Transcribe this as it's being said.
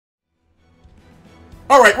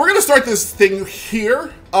Alright, we're gonna start this thing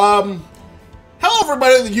here. Hello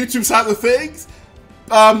everybody on the YouTube side of things.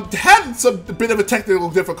 Had a bit of a technical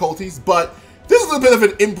difficulties, but this is a bit of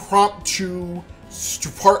an impromptu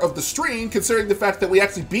part of the stream, considering the fact that we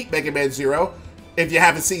actually beat Mega Man Zero. If you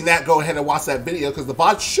haven't seen that, go ahead and watch that video, because the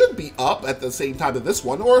VOD should be up at the same time as this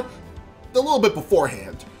one, or a little bit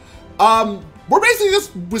beforehand. We're basically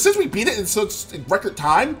just, since we beat it in such record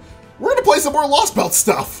time, we're gonna play some more Lost Belt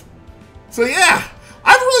stuff. So yeah,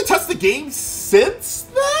 I haven't really touched the game since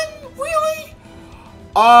then, really.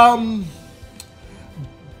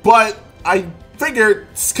 But I figured,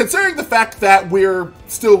 considering the fact that we're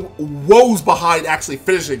still woes behind actually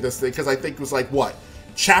finishing this thing, because I think it was like, what,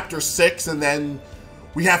 Chapter 6, and then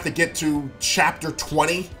we have to get to Chapter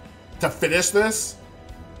 20 to finish this.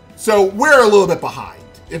 So we're a little bit behind,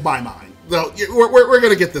 in my mind. So we're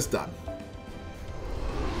going to get this done.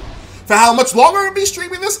 For how much longer I'm going to be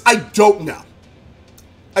streaming this, I don't know.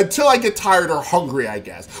 Until I get tired or hungry, I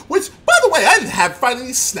guess. Which, by the way, I didn't find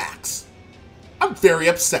any snacks. I'm very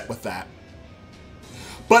upset with that.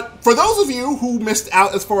 But for those of you who missed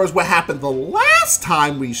out as far as what happened the last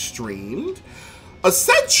time we streamed,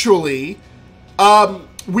 essentially,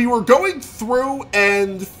 we were going through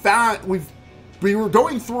and found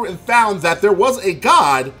that there was a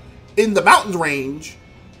god in the mountain range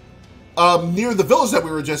near the village that we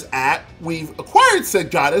were just at. We've acquired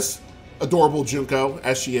said goddess, adorable Junko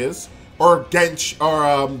as she is, or Ganesha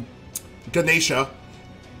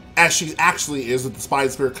as she actually is, with the spine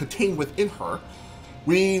spirit contained within her.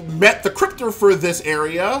 We met the cryptor for this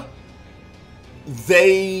area.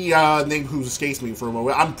 They, name who escapes me for a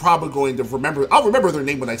moment. I'm probably going to remember, I'll remember their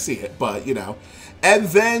name when I see it, but, you know. And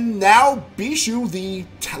then now Bishu, the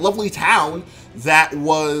lovely town that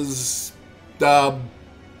was,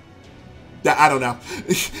 I don't know.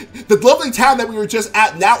 The lovely town that we were just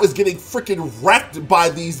at now is getting freaking wrecked by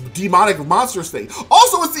these demonic monsters thing.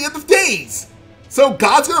 Also, it's the end of days. So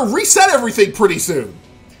God's gonna reset everything pretty soon.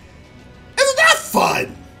 Isn't that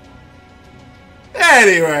fun?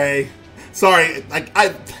 Anyway, sorry, like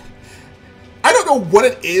I don't know what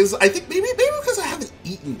it is. I think maybe because I haven't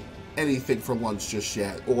eaten anything for lunch just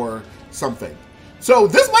yet or something. So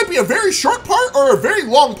this might be a very short part or a very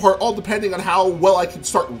long part, all depending on how well I can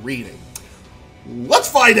start reading. Let's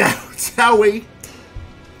find out, shall we?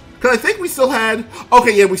 Because I think we still had,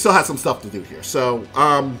 okay, yeah, we still had some stuff to do here. So,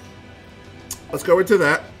 let's go into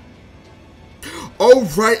that. Oh,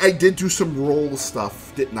 right, I did do some roll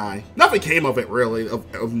stuff, didn't I? Nothing came of it, really,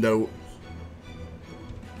 of note.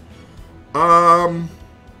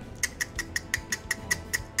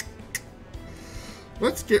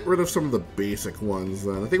 Let's get rid of some of the basic ones,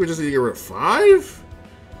 then. I think we just need to get rid of 5?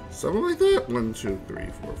 Something like that? 1, 2, 3,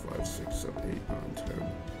 4, 5, 6, 7, 8, 9,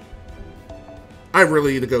 10. I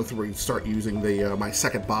really need to go through and start using the my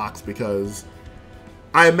second box, because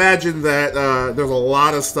I imagine that there's a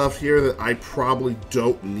lot of stuff here that I probably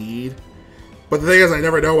don't need. But the thing is, I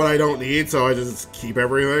never know what I don't need, so I just keep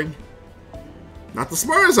everything. Not the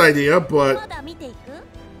smartest idea, but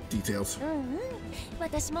details. We'll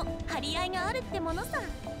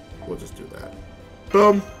just do that.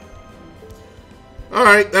 Boom.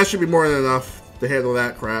 Alright, that should be more than enough to handle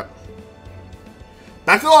that crap.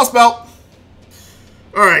 Back to the Lost Belt!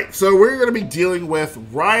 Alright, so we're going to be dealing with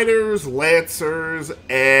Riders, Lancers,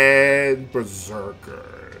 and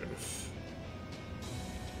Berserkers.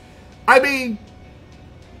 I mean,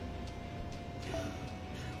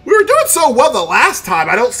 we were doing so well the last time,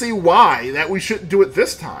 I don't see why that we shouldn't do it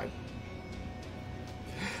this time.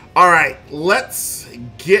 Alright, let's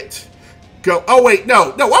get go. Oh, wait,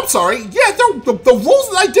 no, I'm sorry. Yeah, the rules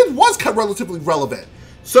that I did was kind of relatively relevant.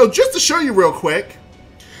 So, just to show you real quick,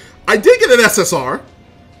 I did get an SSR,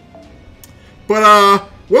 but,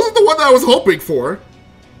 wasn't the one that I was hoping for.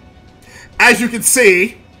 As you can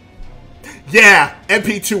see, yeah,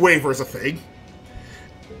 MP2 waiver is a thing.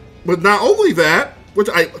 But not only that, which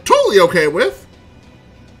I'm totally okay with,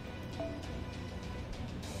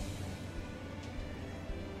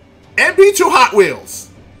 MP2 Hot Wheels.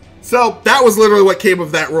 So, that was literally what came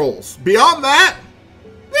of that rolls. Beyond that,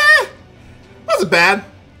 wasn't bad.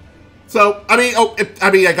 So, I mean,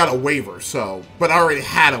 I got a waiver, so, but I already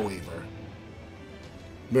had a waiver.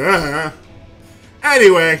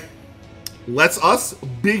 Anyway, let's us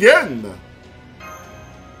begin.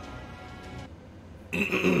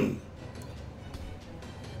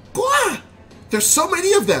 Blah! There's so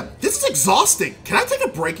many of them. This is exhausting. Can I take a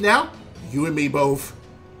break now? You and me both.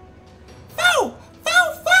 No!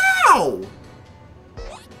 No!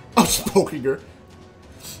 I'm just poking her.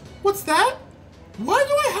 What's that? Why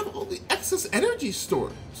do I have all the excess energy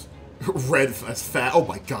stores? Red as fat. Oh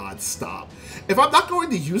my god, stop. If I'm not going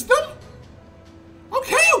to use them?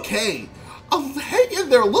 Okay. I'll hang in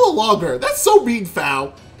there a little longer. That's so mean,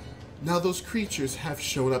 Foul. Now those creatures have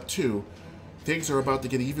shown up too. Things are about to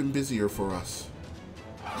get even busier for us.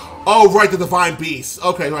 Oh, right, the Divine Beasts.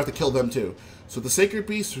 Okay, we'll have to kill them too. So the Sacred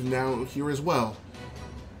Beasts are now here as well.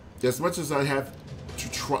 As much as I have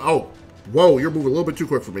to try... Oh, whoa, you're moving a little bit too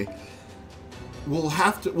quick for me.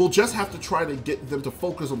 We'll just have to try to get them to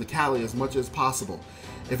focus on the Callie as much as possible.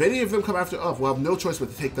 If any of them come after us, we'll have no choice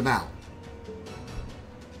but to take them out.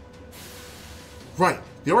 Right.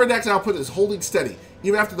 The Ordax output is holding steady,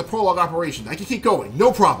 even after the prologue operation. I can keep going,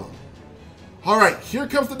 no problem. Alright, here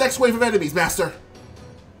comes the next wave of enemies, Master.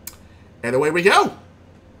 And away we go.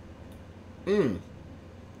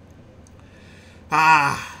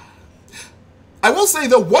 I will say,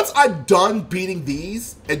 though, once I'm done beating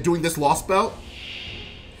these and doing this Lost Belt,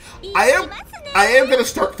 I am going to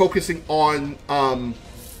start focusing on,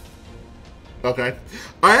 okay.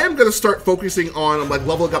 I am going to start focusing on, like,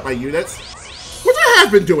 leveling up my units, which I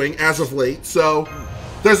have been doing as of late, so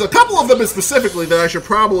there's a couple of them specifically that I should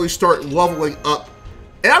probably start leveling up,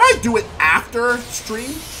 and I might do it after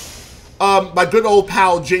stream. My good old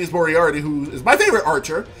pal James Moriarty, who is my favorite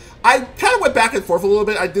archer, I kind of went back and forth a little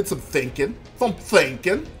bit. I did some thinking.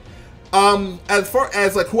 As far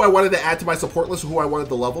as like who I wanted to add to my support list, who I wanted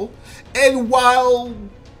to level, and while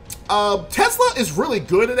Tesla is really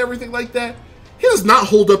good at everything like that, he does not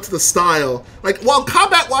hold up to the style. Like, while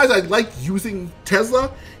combat-wise I like using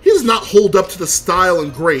Tesla, he does not hold up to the style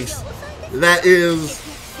and grace that is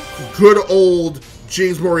good old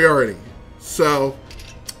James Moriarty. So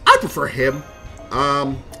I prefer him.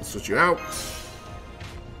 Let's switch you out.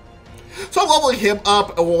 So I'm leveling him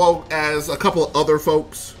up along as a couple of other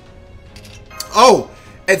folks. Oh,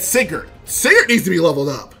 and Sigurd. Sigurd needs to be leveled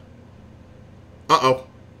up. Uh-oh.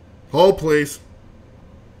 Hold, please.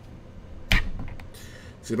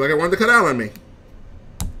 Seems like I wanted to cut out on me.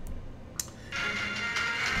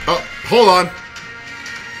 Oh, hold on.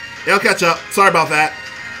 Yeah, I'll catch up. Sorry about that.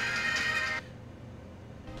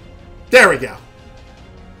 There we go.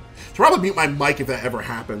 Should probably mute my mic if that ever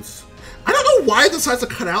happens. I don't know why it decides to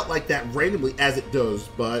cut out like that randomly as it does,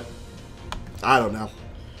 but I don't know.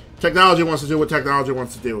 Technology wants to do what technology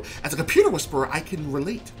wants to do. As a computer whisperer, I can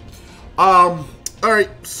relate. Alright,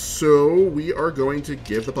 so we are going to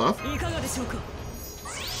give the buff.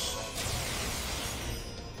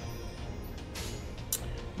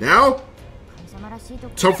 Now,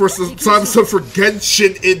 time for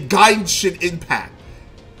Genshin Impact.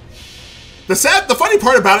 The funny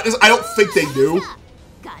part about it is I don't think they knew.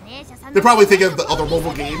 They're probably thinking of the other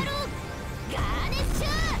mobile game.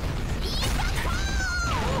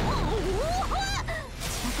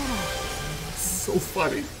 So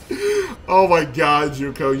funny. Oh my god,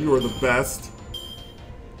 Juko, you are the best.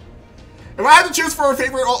 If I had to choose for a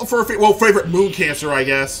favorite moon cancer, I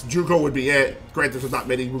guess Juko would be it. Granted, there's not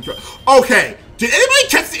many moon. Okay, did anybody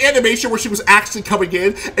catch the animation where she was actually coming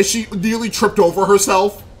in and she nearly tripped over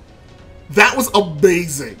herself? That was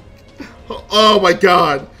amazing. Oh my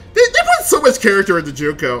god. They put so much character into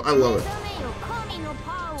Juko. I love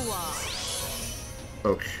it.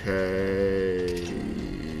 Okay.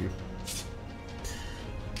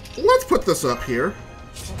 Let's put this up here.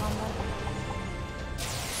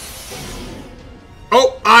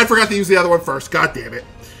 Oh, I forgot to use the other one first. God damn it.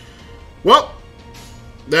 Well,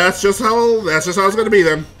 that's just how it's gonna be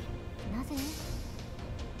then.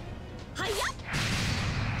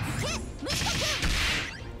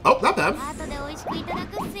 Oh, not bad.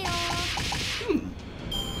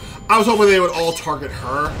 I was hoping they would all target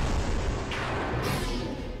her.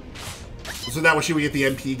 So that way she would get the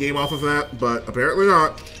MP game off of that, but apparently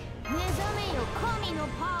not.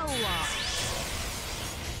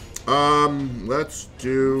 Let's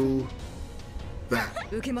do that.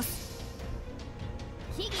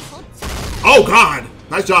 Oh god!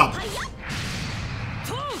 Nice job!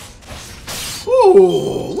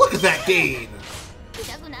 Ooh, look at that gain!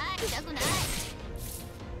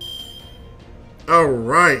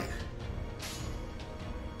 Alright.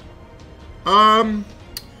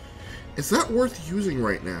 Is that worth using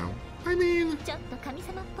right now? I mean,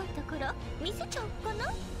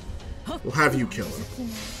 we'll have you kill him.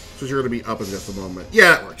 Since you're going to be up in just a moment.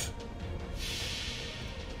 Yeah, that works.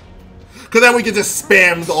 Because then we can just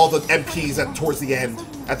spam all the MPs towards the end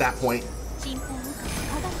at that point.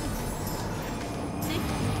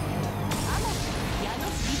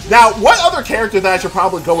 Now, one other character that I should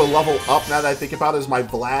probably go and level up now that I think about it is my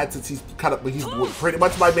Vlad, since he's pretty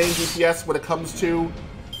much my main DPS when it comes to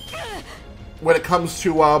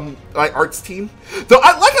my arts team. Though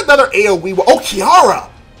I like another AoE. Oh, Kiara!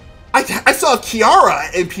 I saw Kiara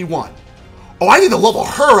at MP1. Oh, I need to level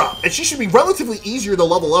her up, and she should be relatively easier to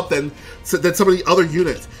level up than some of the other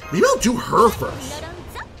units. Maybe I'll do her first.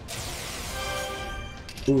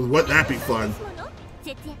 Ooh, wouldn't that be fun?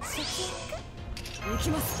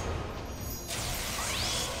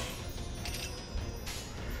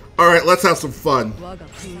 Alright, let's have some fun.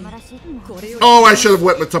 Oh, I should have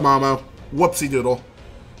went with Tamamo. Whoopsie doodle.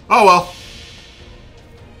 Oh well.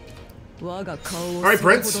 Alright,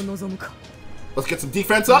 Prince. Let's get some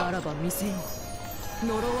defense up.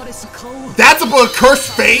 That's a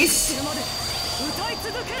cursed face?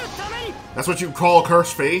 That's what you call a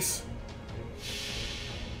cursed face?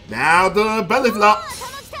 Now the belly flop.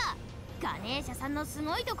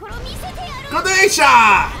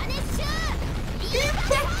 Ganesha!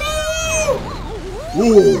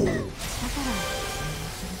 Ooh.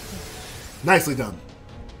 Nicely done.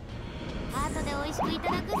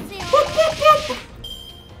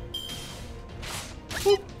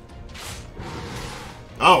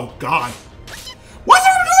 Oh, God. Why's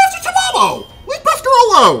everyone going after Tamamo? Leave Buster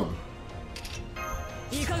alone.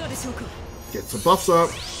 Get some buffs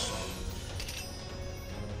up.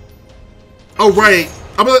 Oh, right.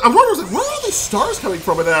 I'm wondering, I was like, where are all these stars coming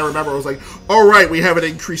from? And then I remember, I was like, oh, right, we have an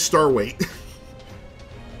increased star weight.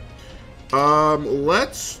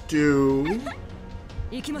 Let's do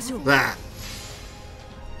that.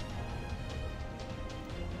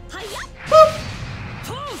 Boop.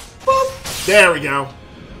 Boop. There we go.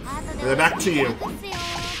 And then back to you.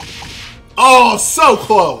 Oh, so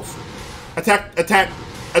close. Attack, attack,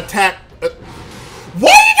 attack. Why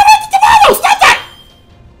are you doing it to Tamamo? Stop that!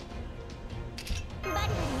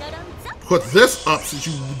 Put this up since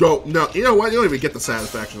you don't know. You know what? You don't even get the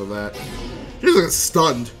satisfaction of that. You're just like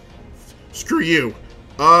stunned. Screw you.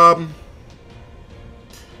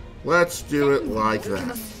 Let's do it like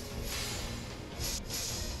that.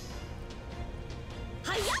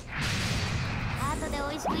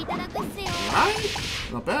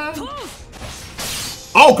 Alright. Not bad.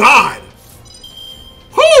 Oh, God!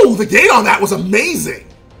 Whew! The gate on that was amazing!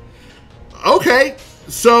 Okay,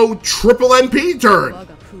 so triple NP turn.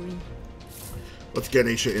 Let's get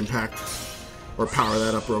Asia Impact. Or power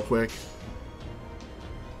that up real quick.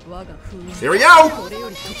 Here we go!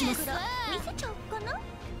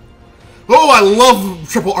 Oh, I love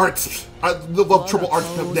triple arts. I love triple arts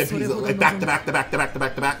NPs. Like back to back to back to back to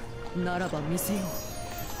back to back.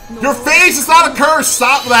 Your face is not a curse!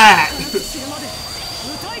 Stop that!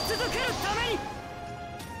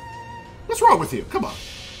 What's wrong with you? Come on.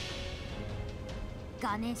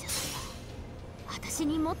 Oh,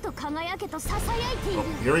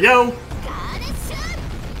 here we go.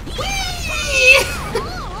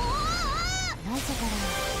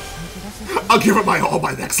 I'll give it my all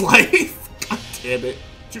by next life. God damn it.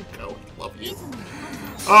 Juko, I love you.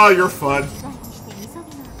 Oh, you're fun.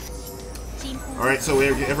 Alright, so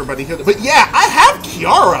everybody healed. But yeah, I have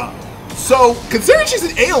Kiara. So, considering she's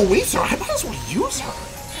an AoE star, I might as well use her.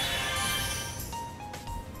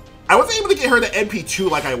 I wasn't able to get her to MP2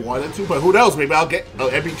 like I wanted to, but who knows? Maybe I'll get an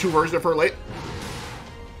MP2 version of her later.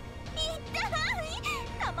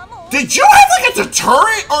 Did you have like a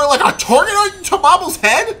deterrent or like a target on Tamamo's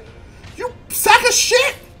head? You sack of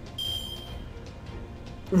shit!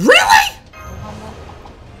 Really?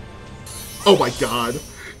 Oh my God.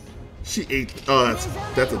 She ate. Oh,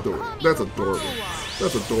 that's adorable. That's adorable.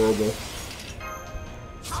 That's adorable.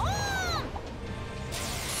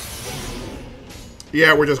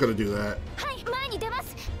 Yeah, we're just gonna do that.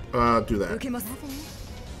 Do that.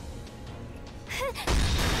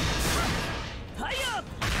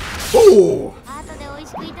 Ooh!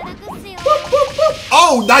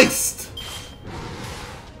 Oh, nice!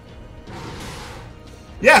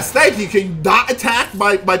 Yes, thank you. Can you not attack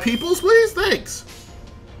my peoples, please? Thanks.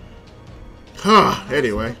 Huh,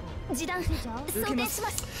 anyway.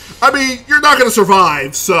 I mean, you're not gonna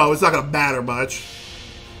survive, so it's not gonna matter much.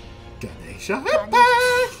 Ganesha,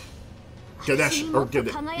 Ganesh, or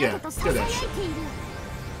Ganesh, yeah, Ganesh.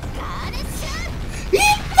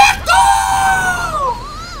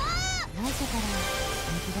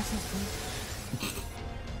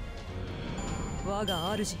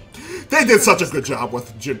 They did such a good job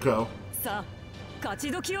with Jinko.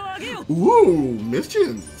 Ooh,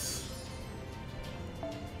 missions.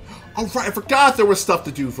 Oh, right, I forgot there was stuff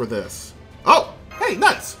to do for this. Oh, hey,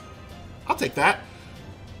 nice. I'll take that.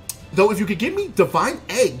 Though, if you could give me divine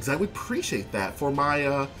eggs, I would appreciate that for my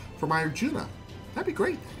Arjuna. That'd be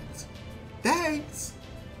great. Thanks.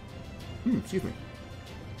 Excuse me.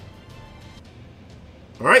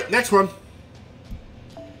 All right, next one.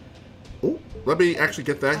 Oh, let me actually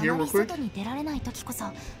get that here real quick.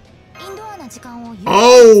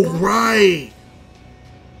 Oh, right!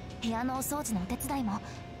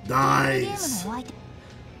 Nice.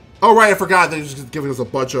 Oh, right, I forgot. They're just giving us a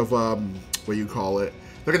bunch of, what do you call it?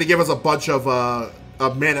 They're going to give us a bunch of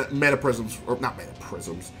mana prisms, or not mana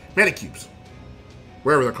prisms, mana cubes.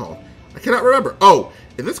 Wherever they're called. I cannot remember. Oh,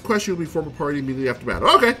 in this quest, you'll be form a party immediately after battle.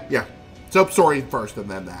 Okay, yeah. So, story first, and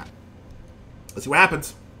then that. Let's see what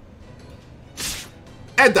happens.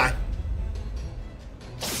 And die.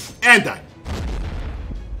 And die.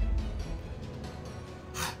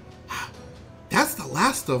 That's the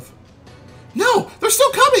last of... No! They're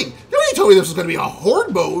still coming! Nobody told me this was going to be a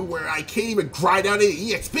horde mode where I can't even grind out any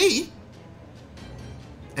EXP.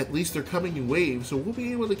 At least they're coming in waves, so we'll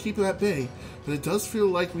be able to keep them at bay. But it does feel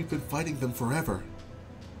like we've been fighting them forever.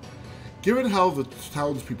 Given how the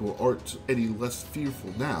townspeople aren't any less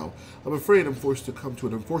fearful now, I'm afraid I'm forced to come to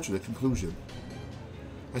an unfortunate conclusion.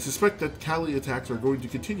 I suspect that Kali attacks are going to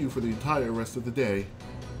continue for the entire rest of the day.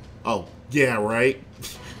 Oh, yeah, right?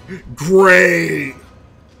 Great!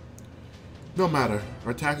 No matter.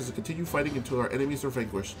 Our attack is to continue fighting until our enemies are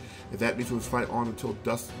vanquished. If that means we must fight on until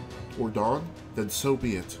dusk or dawn, then so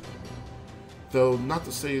be it. Though, not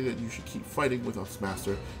to say that you should keep fighting with us,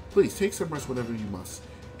 Master. Please, take some rest whenever you must.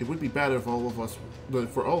 It would be bad if for all of us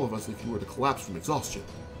if you were to collapse from exhaustion.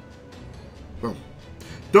 Well,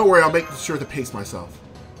 don't worry, I'll make sure to pace myself.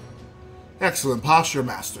 Excellent posture,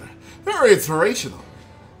 Master. Very inspirational.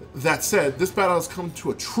 That said, this battle has come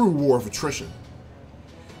to a true war of attrition.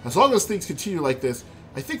 As long as things continue like this,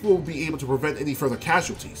 I think we'll be able to prevent any further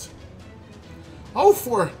casualties.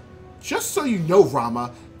 Oh, just so you know,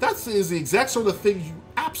 Rama, that is the exact sort of thing you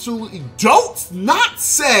absolutely don't not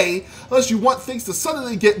say unless you want things to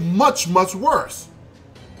suddenly get much, much worse.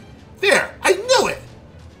 There, I knew it!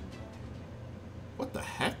 What the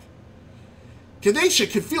heck? Ganesha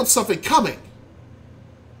can feel something coming.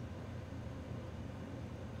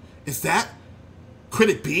 Is that? Could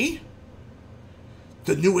it be?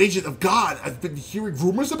 The new agent of God I've been hearing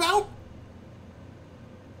rumors about?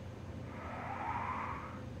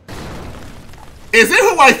 Is it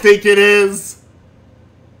who I think it is?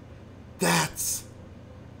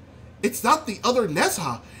 It's not the other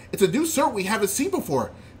Nezha. It's a new servant we haven't seen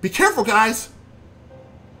before. Be careful, guys.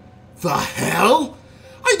 The hell?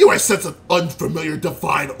 I knew I sensed an unfamiliar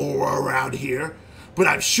divine aura around here, but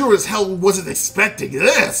I'm sure as hell wasn't expecting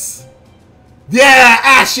this. Yeah,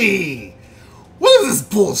 Ashy! What is this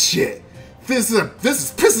bullshit? This is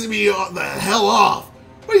pissing me the hell off.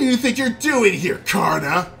 What do you think you're doing here,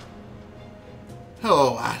 Karna?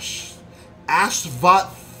 Hello, Ash.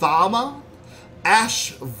 Ashvatthama?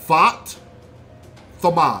 Ashvatthman.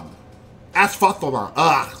 Ashvatthman.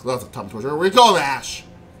 Ugh, that's a tongue twister. Where you going, Ash?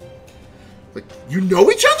 Like, you know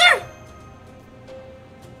each other?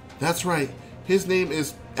 That's right. His name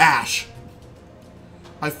is Ash.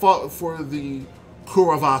 I fought for the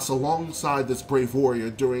Kauravas alongside this brave warrior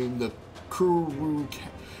during the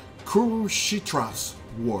Kurukshetras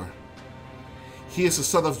War. He is the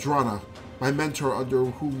son of Drana, my mentor under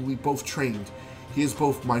whom we both trained. He is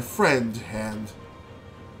both my friend and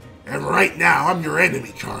right now I'm your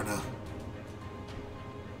enemy, Karna.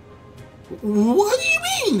 What do you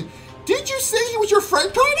mean? Did you say he was your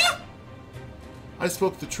friend, Karna? I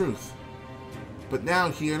spoke the truth. But now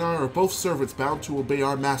he and I are both servants bound to obey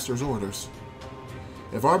our master's orders.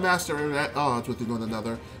 If our master are at odds with one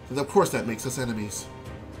another, then of course that makes us enemies.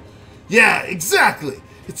 Yeah, exactly!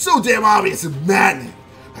 It's so damn obvious and maddening.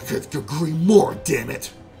 I couldn't agree more, damn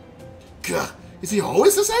it. Gah, is he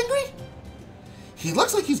always this angry? He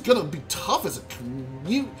looks like he's gonna be tough as a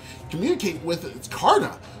communicate with its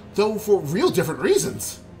Karna, though for real different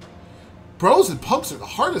reasons. Bros and punks are the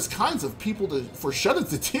hardest kinds of people for shut-ins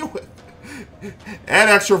to deal with. And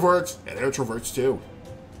extroverts, and introverts too.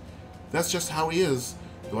 That's just how he is.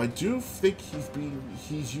 Though I do think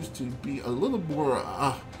he's used to be a little more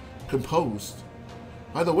composed.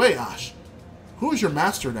 By the way, Ash, who is your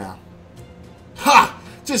master now? Ha!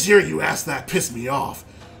 Just hearing you ask that pissed me off.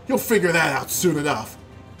 You'll figure that out soon enough.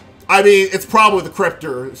 I mean, it's probably the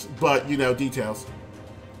cryptors, but you know, details.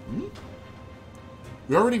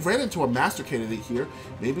 We already ran into a master candidate here.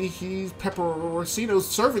 Maybe he's Pepperosino's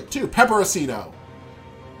servant too. Pepperosino!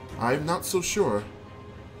 I'm not so sure.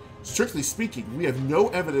 Strictly speaking, we have no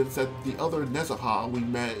evidence that the other Nezha we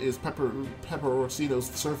met is Pepperosino's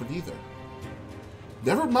servant either.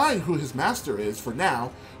 Never mind who his master is for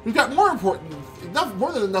now. We've got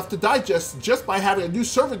more than enough to digest just by having a new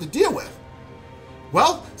servant to deal with.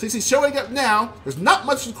 Well, since he's showing up now, there's not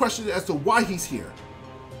much to question as to why he's here.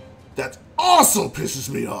 That also pisses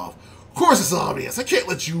me off. Of course it's obvious. I can't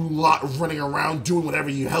let you lot running around doing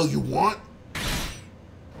whatever the hell you want.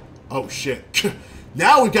 Oh shit.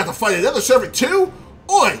 Now we've got to fight another servant too?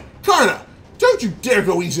 Oi, Karna! Don't you dare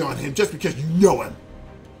go easy on him just because you know him.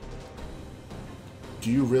 Do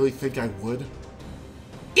you really think I would?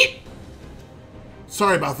 Eep!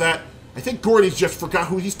 Sorry about that. I think Gordy's just forgot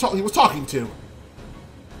who he was talking to.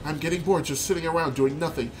 I'm getting bored just sitting around doing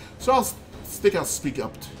nothing, so I'll speak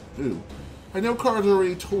up too. I know Carter's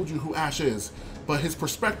already told you who Ash is, but his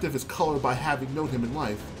perspective is colored by having known him in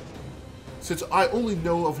life. Since I only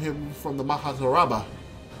know of him from the Mahabharata,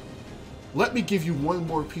 let me give you one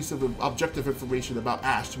more piece of objective information about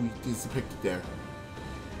Ash who is depicted there.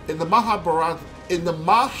 In the Mahabharata,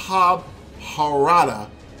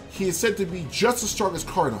 he is said to be just as strong as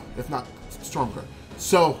Karna, if not stronger.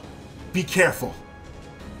 So, be careful.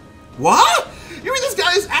 What? You mean this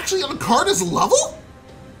guy is actually on Karna's level?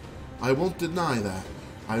 I won't deny that.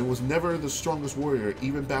 I was never the strongest warrior,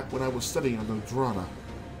 even back when I was studying under Drana.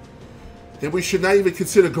 Then we should not even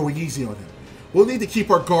consider going easy on him. We'll need to keep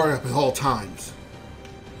our guard up at all times.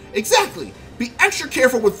 Exactly! Be extra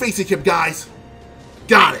careful when facing him, guys!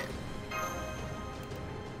 Got it!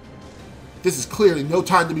 This is clearly no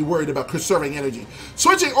time to be worried about conserving energy.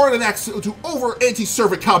 Switching Ordinax to over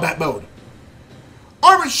anti-servant combat mode.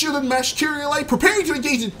 Armored shield and materialite preparing to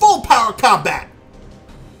engage in full power combat.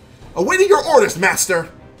 Awaiting your orders, Master.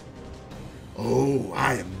 Oh,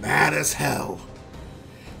 I am mad as hell.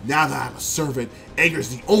 Now that I'm a servant, anger is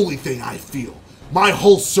the only thing I feel. My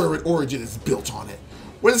whole servant origin is built on it.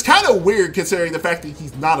 Which is kind of weird considering the fact that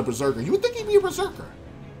he's not a berserker. You would think he'd be a berserker.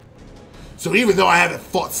 So even though I haven't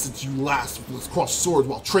fought since you last crossed swords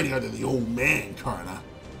while training under the old man, Karna,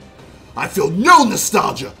 I feel no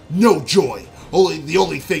nostalgia, no joy. The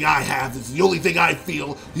only thing I have is the only thing I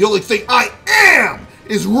feel, the only thing I am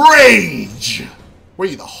is rage! What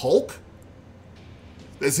are you, the Hulk?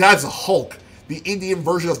 This guy's the Hulk. The Indian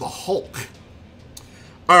version of the Hulk.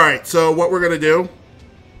 Alright, so what we're going to do,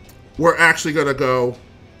 we're actually going to go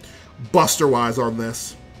Buster-wise on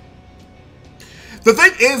this. The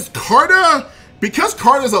thing is, Karna, because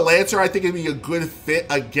Karna's a Lancer, I think it'd be a good fit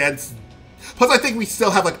against... Plus, I think we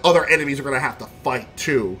still have, like, other enemies we're going to have to fight,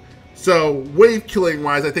 too. So, wave killing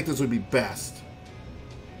wise, I think this would be best.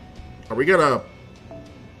 Are we gonna...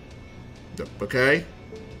 Okay.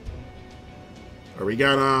 Are we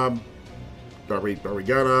gonna... Are we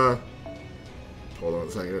gonna... Hold on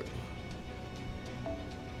a second.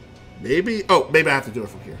 Maybe... Oh, maybe I have to do it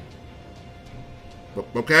from here.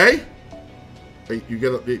 Okay. You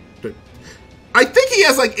gonna... I think he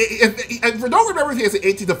has, like... I don't remember if he has an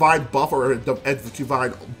anti-divine buff or an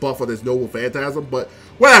anti-divine buff on his Noble Phantasm, but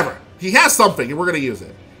whatever. He has something, and we're going to use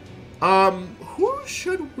it. Who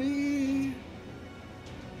should we...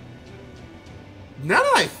 Now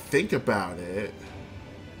that I think about it...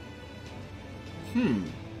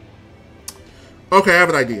 Okay, I have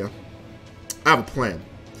an idea. I have a plan.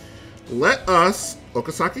 Let us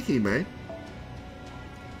Okasaka Hime,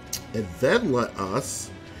 and then let us...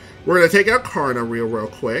 We're going to take out Karna real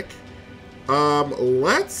quick.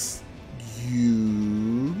 Let's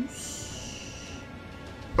use...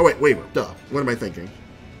 Oh, wait, waiver. Duh. What am I thinking?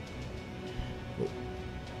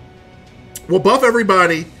 We'll buff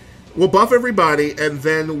everybody. We'll buff everybody, and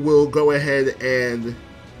then we'll go ahead and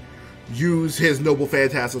use his Noble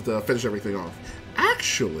Phantasm to finish everything off.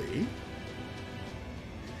 Actually...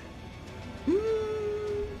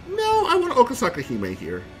 no, I want Okasaka Hime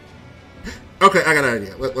here. Okay, I got an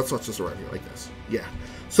idea. Let's switch this around here like this. Yeah.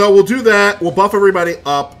 So we'll do that. We'll buff everybody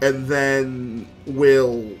up, and then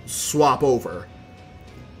we'll swap over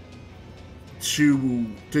to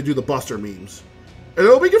do the Buster memes. And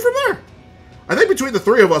it'll be good from there. I think between the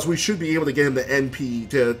three of us, we should be able to get him to NP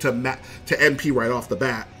to NP right off the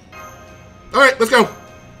bat. All right, let's go.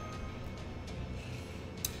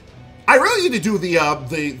 I really need to do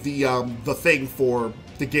the thing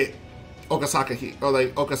to get Okasaka or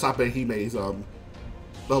like Okasaka Hime's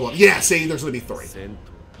level. Yeah, see, there's gonna be 3.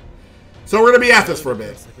 So we're gonna be at this for a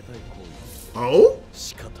bit. Oh?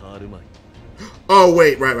 Oh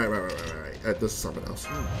wait, right. This is something else.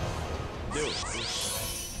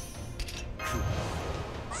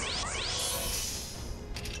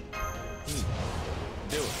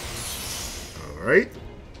 All right,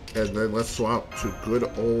 and then let's swap to good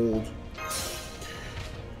old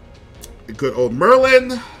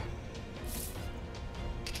Merlin.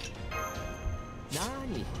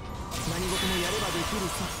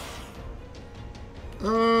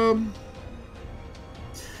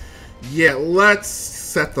 Yeah, let's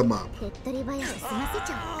set them up.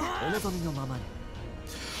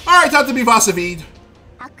 Alright, time to be Vasavid.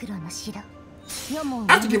 I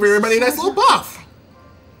have to give everybody a nice little buff.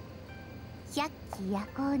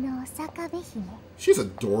 She's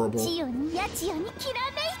adorable.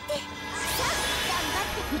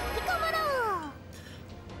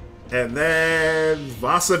 And then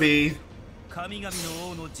Vasavi.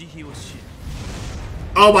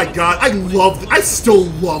 Oh my god, I still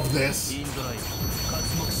love this.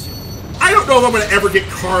 I don't know if I'm gonna ever get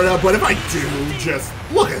Karna, but if I do, just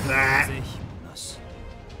look at that.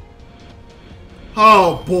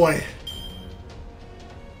 Oh boy.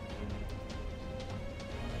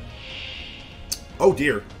 Oh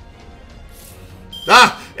dear.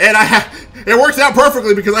 Ah, and it works out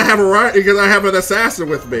perfectly because I have an assassin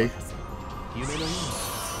with me.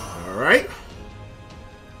 All right.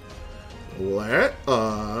 Let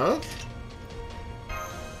us.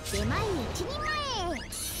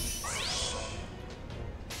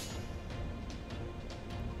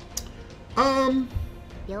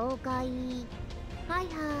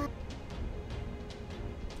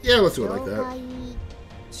 Yeah, let's do it like that.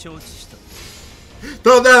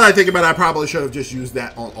 Though now that I think about it, I probably should have just used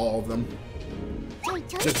that on all of them.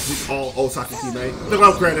 Just all Osaka Knight.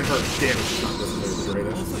 No, granted, her damage is not necessarily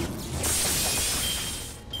the greatest.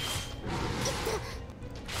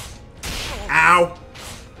 Ow!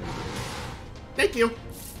 Thank you.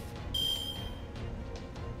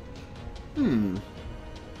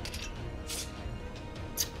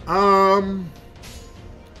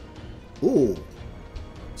 Ooh.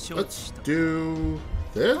 Let's do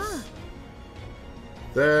this.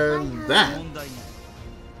 Then that.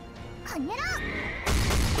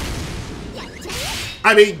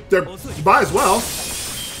 I mean, you might as well.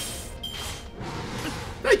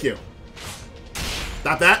 Thank you.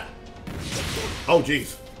 Not that. Oh,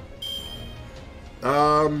 jeez.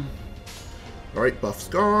 Alright, buff's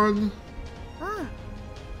gone.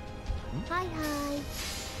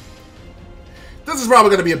 This is probably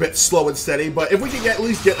going to be a bit slow and steady, but if we can at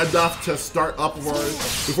least get enough to start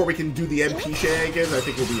upwards before we can do the MP shenanigans, I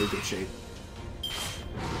think we'll be in good shape.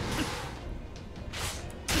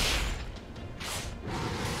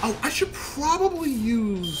 Oh, I should probably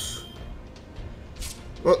use...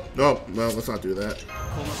 Oh, no, let's not do that.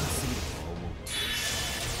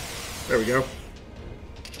 There we go.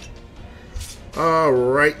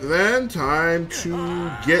 Alright then, time to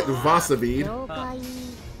get Vasavid.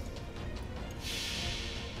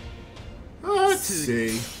 Let's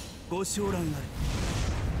see.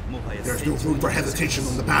 There's no room for hesitation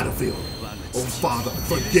on the battlefield. Oh, Father,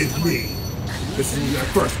 forgive me. This is your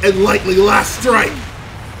first and likely last strike.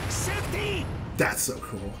 That's so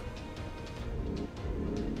cool.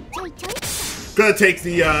 Gonna take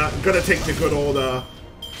the good old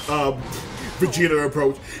Vegeta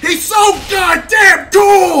approach. He's so goddamn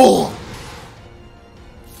cool.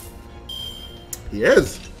 He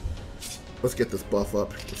is. Let's get this buff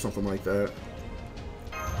up or something like that.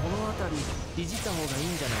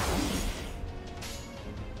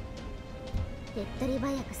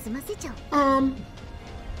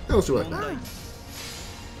 Let's do it like that.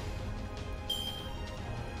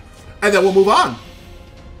 And then we'll move on.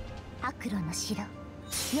 So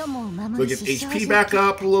get HP back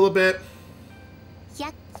up a little bit.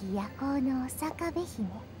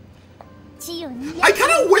 I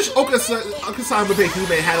kind of wish Okasama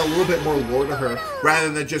Behime had a little bit more lore to her, rather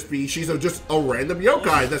than just be she's just a random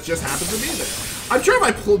yokai that just happens to be there. I'm sure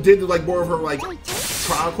if I did like more of her like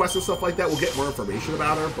trial quests and stuff like that, we'll get more information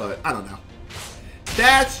about her. But I don't know.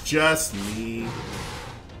 That's just me.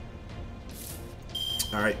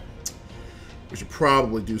 All right, we should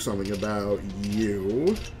probably do something about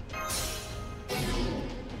you.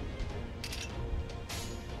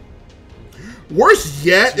 Worse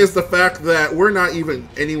yet is the fact that we're not even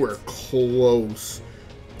anywhere close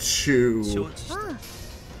to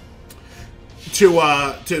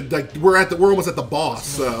like we're almost at the boss,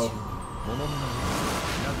 so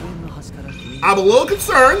I'm a little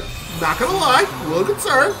concerned, not gonna lie, a little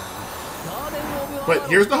concerned. But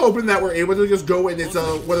here's the hoping that we're able to just go in. It's one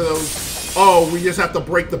of those, oh, we just have to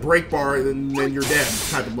break the break bar and then you're dead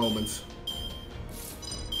type of moments.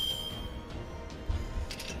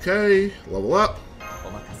 Okay, level up.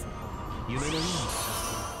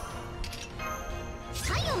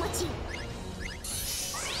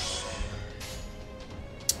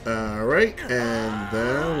 Alright, and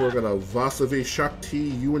then we're gonna Vasavi Shakti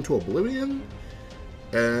you into oblivion.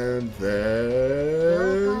 And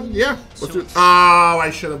then... yeah, let's do it. Oh, I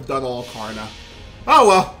should have done all Karna. Oh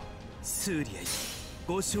well.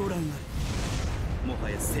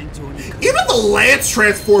 Even the Lance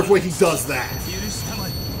transports when he does that.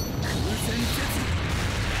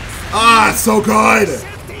 Ah, it's so good!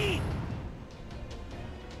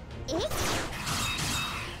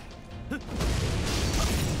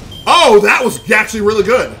 Oh, Oh, that was actually really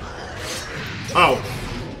good. Oh.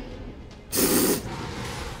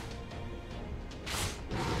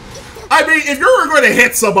 I mean, if you were going to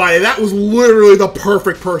hit somebody, that was literally the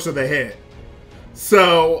perfect person to hit.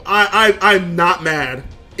 So, I'm not mad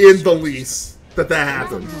in the least that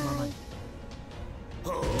happened.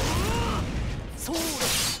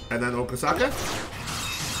 And then Okasaka.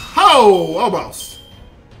 Oh, almost.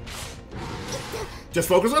 Just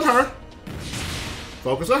focus on her.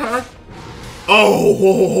 Focus on her.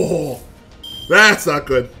 Oh, that's not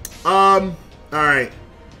good. Alright. We're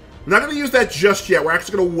not going to use that just yet. We're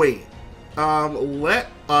actually going to wait. Let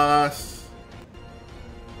us...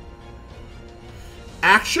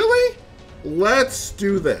 Actually, let's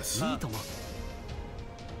do this. I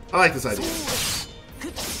like this idea.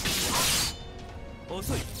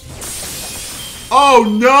 Oh,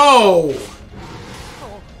 no!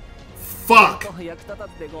 Fuck.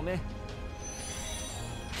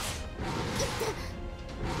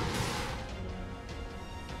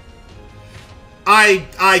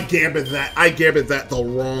 I gambited that. I gambited that the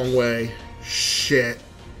wrong way. Shit.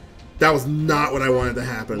 That was not what I wanted to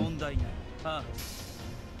happen.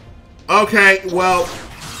 Okay, well.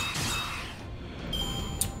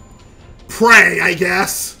 Pray, I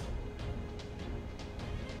guess.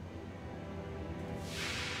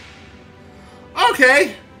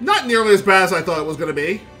 Okay. Not nearly as bad as I thought it was going to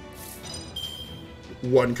be.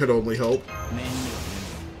 One could only hope.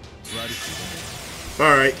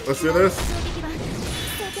 Alright, let's do this.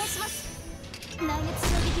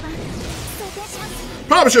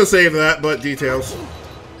 Probably should have saved that, but details.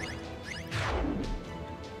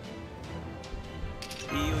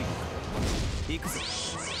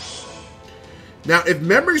 Now, if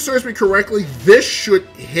memory serves me correctly, this should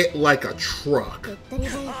hit like a truck.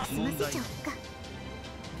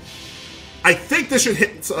 I think this should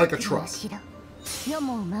hit like a truck.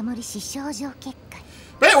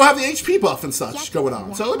 But yeah, we'll have the HP buff and such going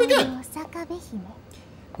on, so it'll be good.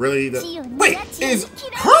 Really? Wait, is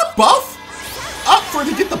her buff up for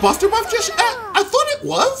to get the Buster buff just I thought it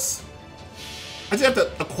was. I just have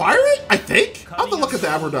to acquire it, I think? I'll have to look at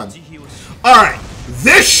that when we're done. Alright,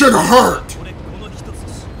 this should hurt!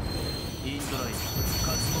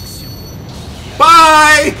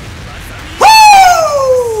 Bye! Woo!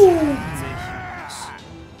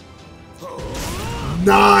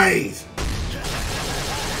 Nice!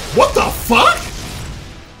 What the fuck?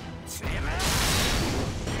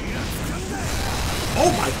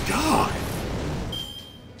 Oh my god!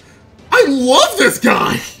 I love this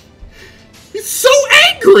guy! He's so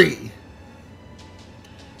angry!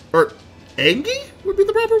 Or, angry would be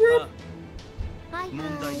the proper word? I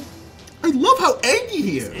love how angry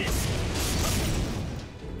he is!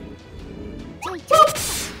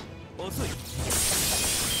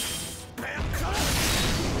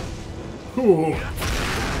 Ooh.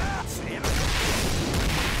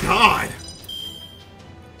 God!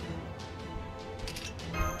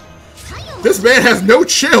 This man has no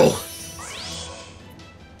chill!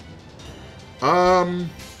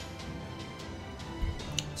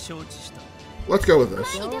 Let's go with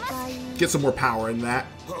this. Get some more power in that.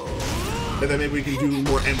 And then maybe we can do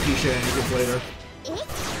more MP shenanigans later.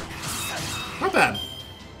 Not bad.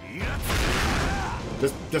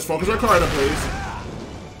 Just focus our card up, please.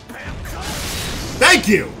 Thank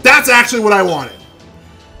you! That's actually what I wanted.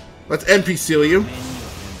 Let's MP seal you.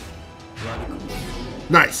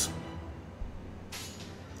 Nice.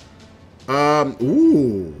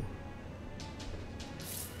 Ooh.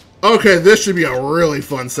 Okay, this should be a really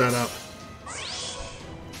fun setup.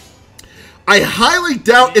 I highly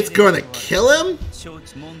doubt it's gonna kill him,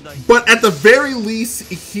 but at the very least,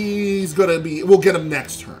 he's gonna be. We'll get him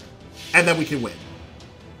next turn, and then we can win.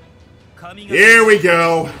 Here we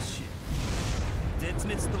go.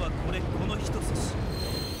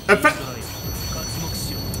 Can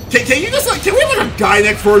you just like? Can we have like a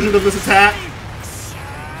Gynex version of this attack?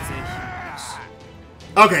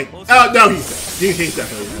 Okay. Oh no, he's dead. He's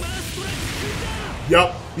definitely dead.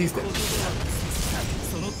 Yup, he's dead.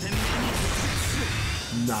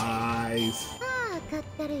 Nice.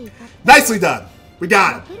 Nicely done. We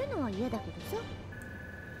got him.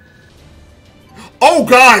 Oh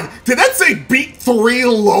god! Did that say beat 3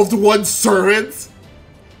 loved one servants?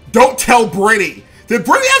 Don't tell Brittany. Did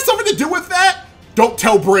Brittany have something to do with that? Don't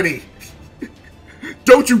tell Brittany.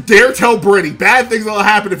 Don't you dare tell Brittany. Bad things will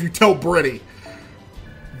happen if you tell Brittany.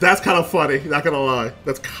 That's kind of funny. Not gonna lie.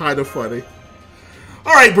 That's kind of funny.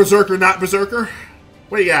 Alright, Berserker, not Berserker.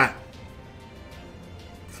 What do you got?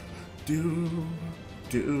 Do.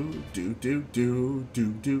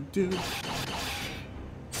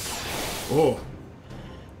 Oh.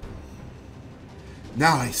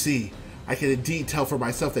 Now I see I can indeed tell for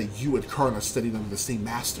myself that you and Karn are studying under the same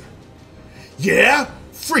master. Yeah?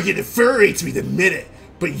 Freaking infuriates me to admit it,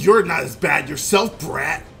 but you're not as bad yourself,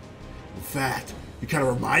 brat. In fact, you kind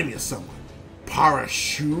of remind me of someone.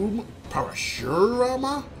 Parashurama?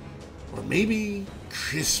 Or maybe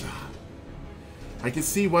Krishna. I can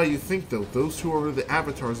see why you think, though. Those two are the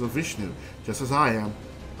avatars of Vishnu, just as I am.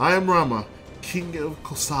 I am Rama, king of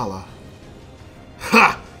Kosala.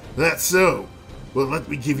 Ha! That's so. Well, let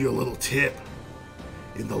me give you a little tip.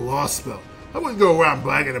 In the Lost Belt, I wouldn't go around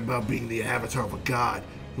bragging about being the avatar of a god.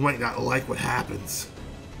 You might not like what happens.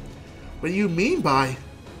 What do you mean by...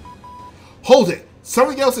 Hold it!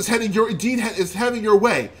 Something else is heading your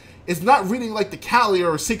way. It's not reading like the Kali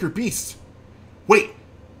or a sacred beast. Wait,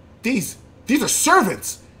 these are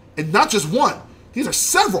servants, and not just one. These are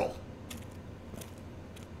several.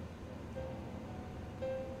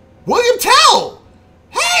 William Tell!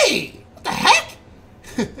 Hey! What the heck?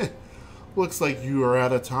 Looks like you are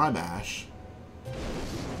out of time, Ash.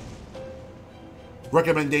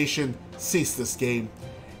 Recommendation, cease this game.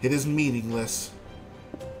 It is meaningless.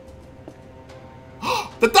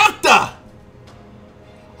 The doctor!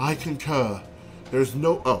 I concur. There's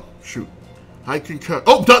no... Oh, shoot. I concur.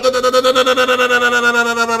 Oh,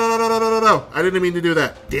 no. I didn't mean to do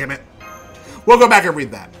that. Damn it. We'll go back and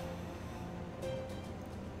read that.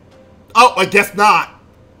 Oh, I guess not.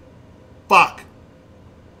 Fuck.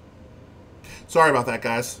 Sorry about that,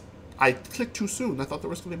 guys. I clicked too soon. I thought there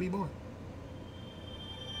was going to be more.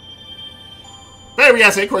 There we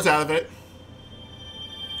got Acorns out of it.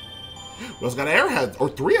 We also got airheads, or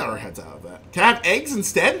 3 airheads out of that. Can I have eggs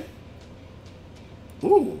instead?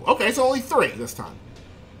 Ooh, okay, so only 3 this time.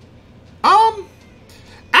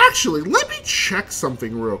 Actually, let me check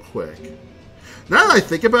something real quick. Now that I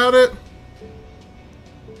think about it,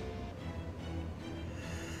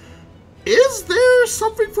 is there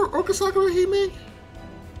something for Okasaka no Hime?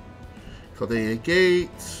 Caldea Gate.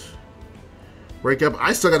 Rank up.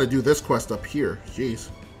 I still gotta do this quest up here. Jeez.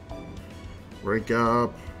 Rank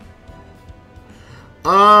up.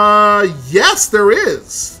 Yes, there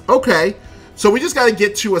is. Okay. So we just gotta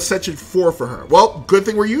get to Ascension 4 for her. Well, good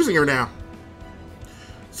thing we're using her now.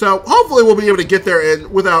 So hopefully we'll be able to get there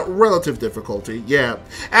without relative difficulty. Yeah.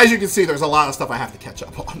 As you can see, there's a lot of stuff I have to catch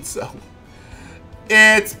up on, so.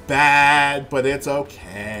 It's bad, but it's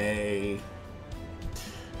okay.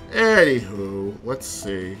 Anywho, let's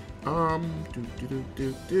see. Oh,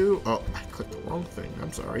 I clicked the wrong thing.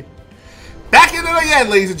 I'm sorry. Back into it again,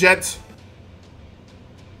 ladies and gents.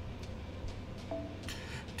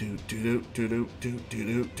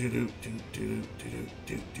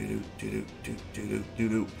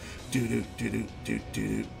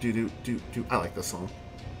 I like this song.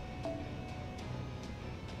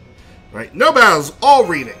 Right, no battles, all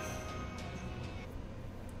reading.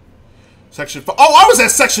 Section 5. Oh, I was at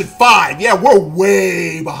Section 5. Yeah, we're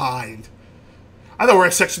way behind. I thought we were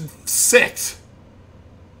at Section 6.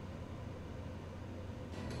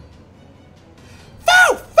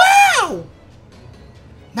 Fow!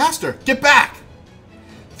 Master, get back!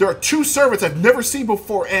 There are 2 servants I've never seen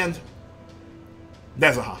before and...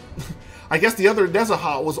 Nezaha. I guess the other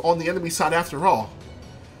Nezaha was on the enemy side after all.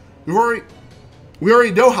 We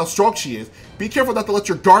already know how strong she is. Be careful not to let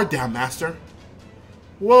your guard down, Master.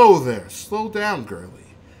 Whoa there. Slow down,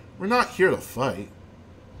 girlie. We're not here to fight.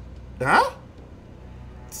 Huh?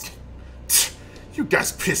 You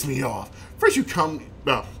guys piss me off. First you come...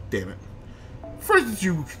 Oh, damn it. First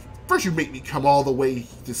you make me come all the way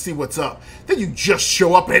to see what's up. Then you just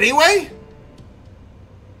show up anyway?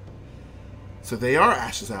 So they are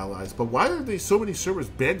Ash's allies, but why are so many servers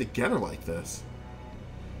band together like this?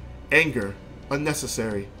 Anger.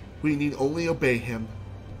 Unnecessary. We need only obey him.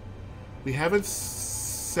 We haven't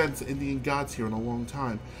sent Indian gods here in a long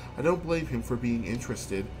time. I don't blame him for being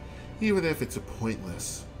interested, even if it's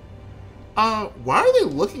pointless. Why are they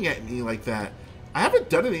looking at me like that? I haven't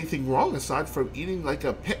done anything wrong aside from eating like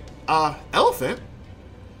a elephant.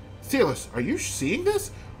 Steelers, are you seeing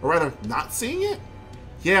this? Or rather, not seeing it?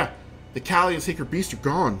 Yeah, the Kali and Sacred Beast are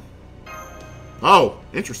gone. Oh,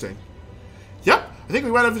 interesting. Yep, I think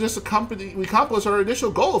we might have just accomplished our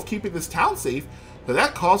initial goal of keeping this town safe, but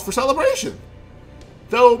that calls for celebration.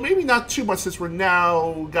 Though maybe not too much since we're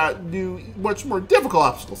now got much more difficult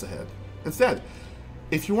obstacles ahead. Instead,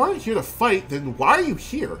 if you aren't here to fight, then why are you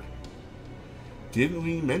here? Didn't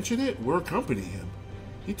we mention it? We're accompanying him.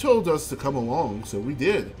 He told us to come along, so we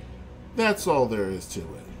did. That's all there is to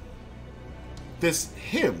it. This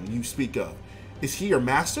him you speak of, is he your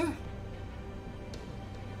master?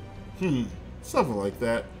 Something like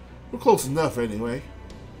that. We're close enough anyway.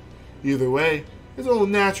 Either way, it's only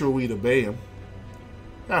natural we'd obey him.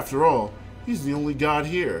 After all, he's the only god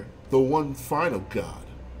here. The one final god.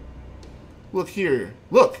 Look here.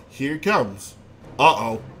 Look, here it comes.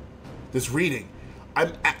 Uh-oh. This reading.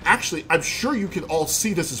 I'm sure you can all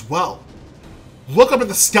see this as well. Look up at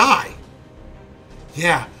the sky.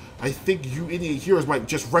 Yeah, I think you idiot heroes might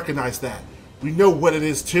just recognize that. We know what it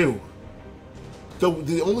is too. Though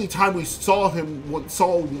the only time we saw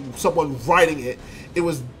someone riding it, it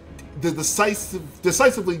was the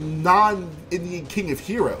decisively non-Indian king of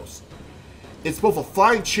heroes. It's both a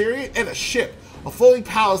flying chariot and a ship, a floating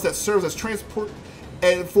palace that serves as transport,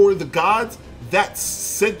 and for the gods, that's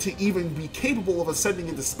said to even be capable of ascending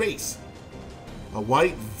into space. A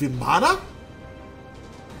white Vimana?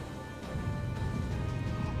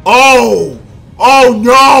 Oh! Oh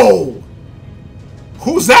no!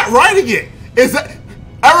 Who's that riding it? Is that...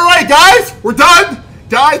 Everybody, guys! We're done!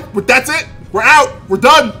 Guys, that's it! We're out! We're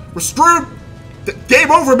done! We're screwed!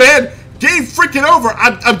 Game over, man! Game freaking over!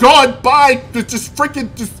 I'm gone! Bye! Just freaking...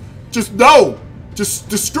 Just no!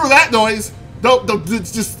 Just screw that noise! No,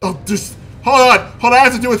 just... Hold on! Hold on, I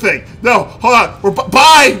have to do a thing! No, hold on!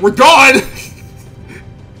 Bye! We're gone!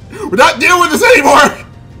 We're not dealing with this anymore!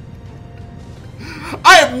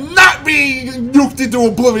 I am not being nuked into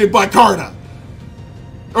oblivion by Karna!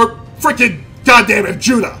 Or freaking goddamn it,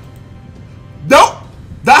 Judah! Nope!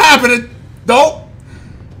 Not happening! Nope!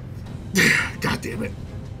 God damn it.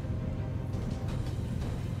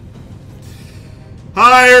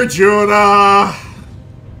 Hi, Arjuna!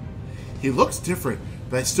 He looks different,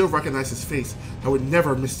 but I still recognize his face. I would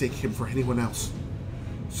never mistake him for anyone else.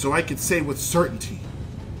 So I can say with certainty.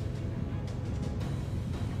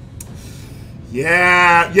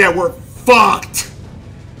 Yeah, we're fucked!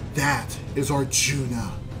 That is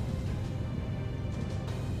Arjuna.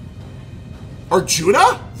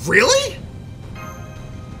 Arjuna? Really?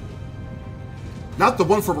 Not the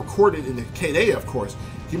one for recorded in the KDA, of course.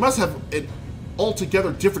 He must have an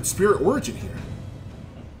altogether different spirit origin here.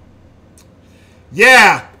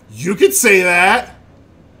 Yeah, you could say that.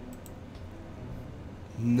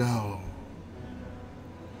 No.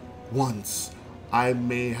 Once, I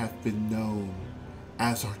may have been known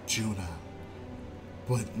as Arjuna,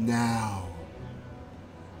 but now,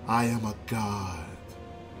 I am a god.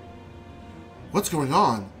 What's going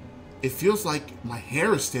on? It feels like my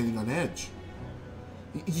hair is standing on edge.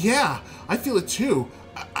 Yeah, I feel it too.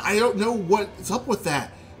 I don't know what's up with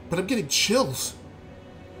that, but I'm getting chills.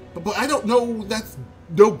 But I don't know that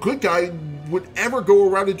no good guy would ever go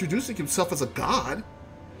around introducing himself as a god.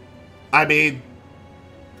 I mean,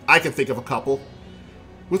 I can think of a couple.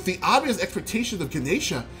 With the obvious expectations of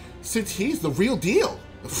Ganesha, since he's the real deal.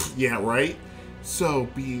 Yeah, right? So,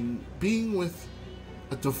 being with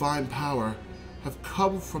a divine power have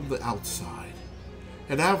come from the outside.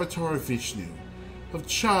 An avatar of Vishnu, of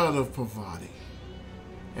child of Parvati,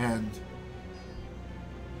 and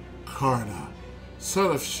Karna,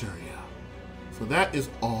 son of Surya. So that is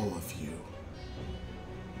all of you.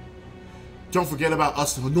 Don't forget about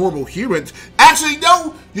us normal humans. Actually,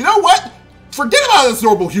 no, you know what? Forget about us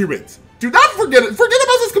normal humans. Do not forget it. Forget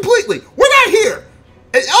about this completely. We're not here.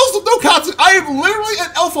 An elf of no consequence. I am literally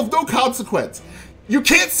an elf of no consequence. You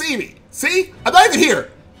can't see me. See? I'm not even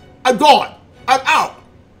here. I'm gone. I'm out.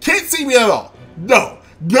 Can't see me at all. No.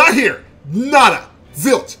 Not here. Nada.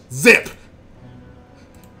 Zilch. Zip.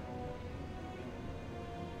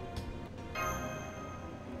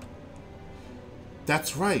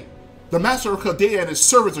 That's right. The Master of Chaldea and his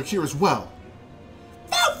servants are here as well.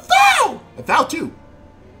 Thou! And thou too.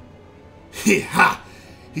 Ha!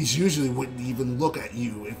 He's usually wouldn't even look at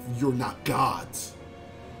you if you're not gods.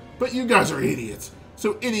 But you guys are idiots.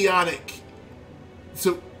 So idiotic.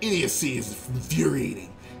 So idiocy is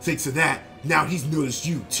infuriating. Thanks to that, now he's noticed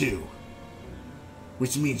you too.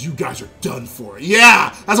 Which means you guys are done for.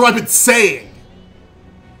 Yeah! That's what I've been saying!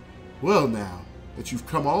 Well now, that you've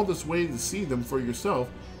come all this way to see them for yourself,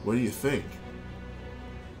 what do you think?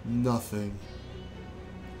 Nothing.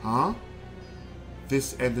 Huh?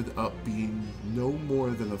 This ended up being no more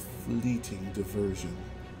than a fleeting diversion.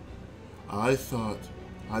 I thought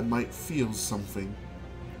I might feel something,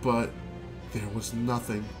 but there was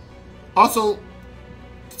nothing. Also,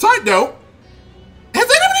 side note, has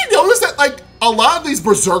anybody noticed that, like, a lot of these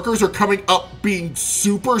berserkers are coming up being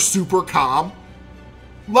super, super calm?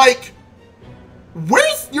 Like,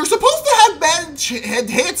 you're supposed to have bad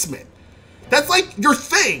enhancement. That's like your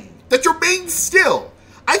thing. That's your main skill.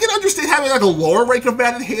 I can understand having like a lower rank of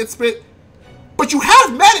man enhancement, but you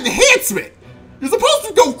have man enhancement. You're supposed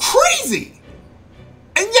to go crazy,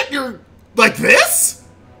 and yet you're like this.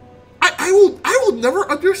 I will never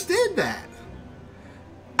understand that.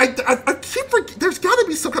 I keep there's got to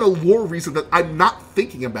be some kind of lore reason that I'm not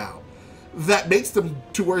thinking about that makes them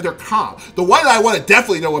to where they're calm. The one that I want to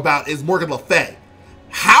definitely know about is Morgan Le Fay.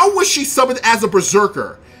 How was she summoned as a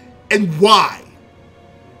berserker, and why?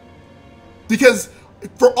 Because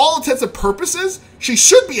for all intents and purposes, she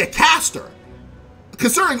should be a caster,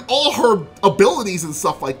 considering all her abilities and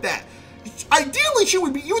stuff like that. Ideally, you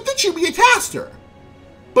would think she'd be a caster.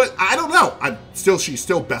 But I don't know. She's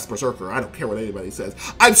still best berserker. I don't care what anybody says.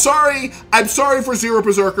 I'm sorry for Zero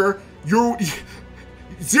Berserker.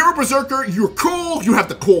 Zero Berserker, you're cool. You have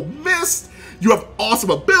the cool mist. You have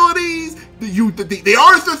awesome abilities. The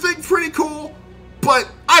Arthur thing's pretty cool. But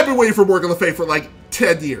I've been waiting for Morgan Le Fay for like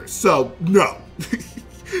 10 years. So no.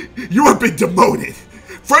 You have been demoted.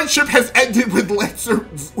 Friendship has ended with Lancer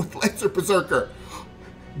Berserker.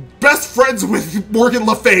 Best friends with Morgan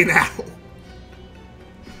Le Fay now.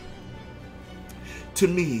 To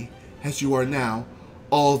me, as you are now,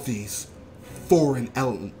 all these foreign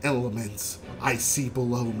elements I see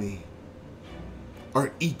below me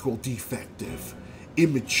are equal defective,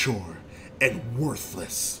 immature, and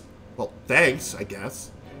worthless. Well, thanks, I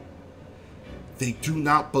guess. They do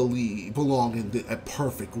not belong in a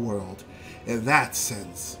perfect world. In that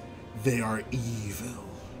sense, they are evil.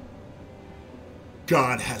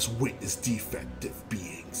 God has witnessed defective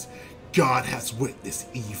beings. God has witnessed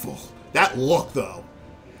evil. That look, though,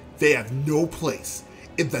 they have no place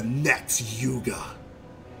in the next Yuga.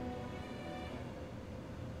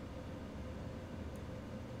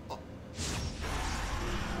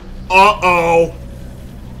 Uh-oh.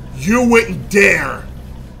 You wouldn't dare.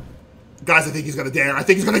 Guys, I think he's gonna dare. I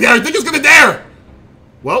think he's gonna dare. I think he's gonna dare.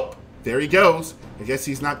 Well, there he goes. I guess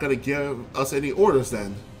he's not gonna give us any orders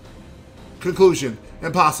then. Conclusion.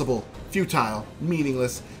 Impossible. Futile.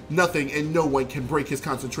 Meaningless. Nothing and no one can break his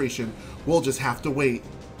concentration. We'll just have to wait.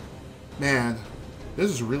 Man,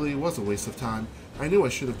 this really was a waste of time. I knew I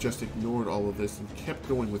should have just ignored all of this and kept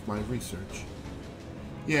going with my research.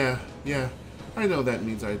 Yeah, I know that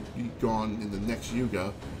means I'd be gone in the next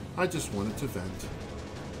Yuga. I just wanted to vent.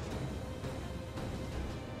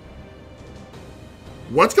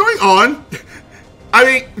 What's going on? I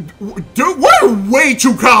mean, dude, we're way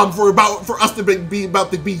too calm for us to be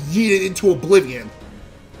about to be yeeted into oblivion.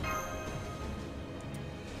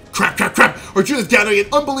 Crap. Arjuna's gathering an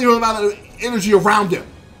unbelievable amount of energy around him.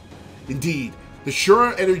 Indeed, the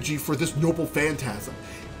sure energy for this noble phantasm,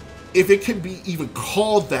 if it can be even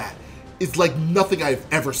called that, is like nothing I've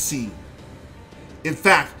ever seen. In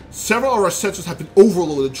fact, several of our sensors have been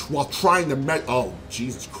overloaded while trying to oh,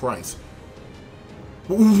 Jesus Christ.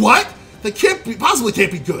 What? That possibly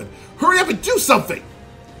can't be good. Hurry up and do something!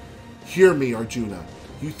 Hear me, Arjuna.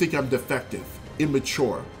 You think I'm defective,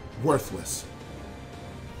 immature, worthless.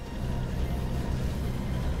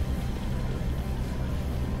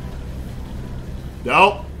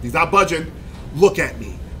 No, he's not budging. Look at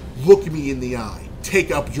me. Look me in the eye.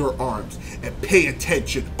 Take up your arms and pay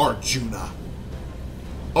attention, Arjuna.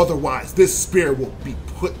 Otherwise, this spear will be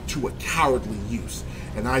put to a cowardly use,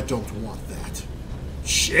 and I don't want that.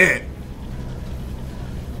 Shit.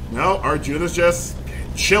 No, Arjuna's just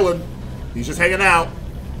chilling. He's just hanging out.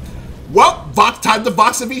 Well, time to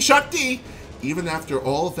Vox V Shakti. Even after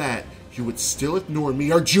all that, you would still ignore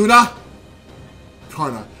me, Arjuna?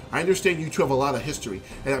 Karna, I understand you two have a lot of history,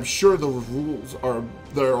 and I'm sure there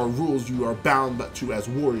are rules you are bound to as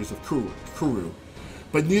warriors of Kuru.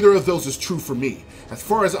 But neither of those is true for me. As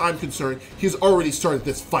far as I'm concerned, he's already started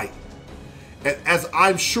this fight. And as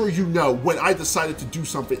I'm sure you know, when I decided to do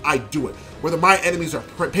something, I do it, whether my enemies are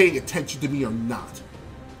paying attention to me or not.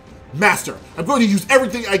 Master, I'm going to use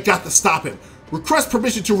everything I got to stop him. Request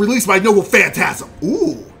permission to release my noble phantasm.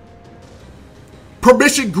 Ooh.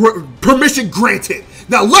 Permission granted.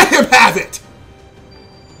 Now let him have it.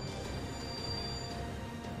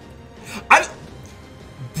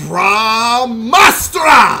 Brahmastra!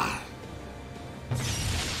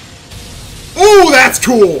 Ooh, that's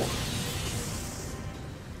cool.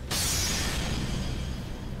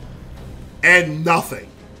 And nothing.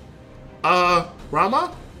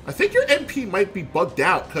 Rama, I think your MP might be bugged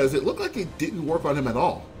out because it looked like it didn't work on him at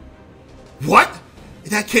all. What?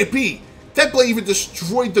 That can't be. That blade even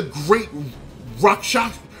destroyed the great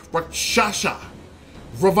Rakshasa.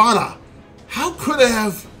 Ravana. How could it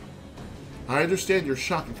have? I understand your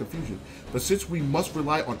shock and confusion, but since we must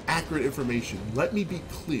rely on accurate information, let me be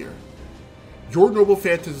clear. Your noble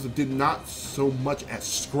phantasm did not so much as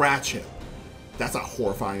scratch him. That's not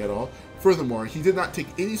horrifying at all. Furthermore, he did not take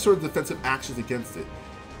any sort of defensive actions against it.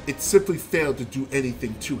 It simply failed to do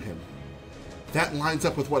anything to him. That lines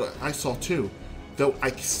up with what I saw too, though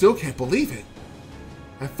I still can't believe it.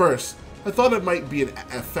 At first, I thought it might be an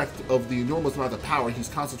effect of the enormous amount of power he's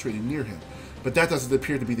concentrating near him, but that doesn't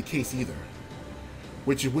appear to be the case either.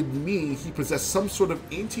 Which would mean he possessed some sort of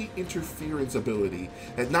anti-interference ability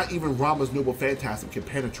that not even Rama's noble phantasm can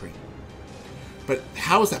penetrate. But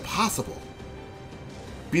how is that possible?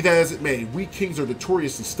 Be that as it may, we kings are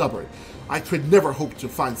notoriously stubborn. I could never hope to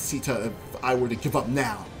find Sita if I were to give up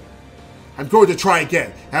now. I'm going to try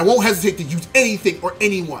again, and I won't hesitate to use anything or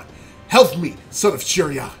anyone. Help me, son of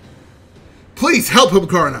Shirya. Please help him,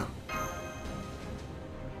 Karna.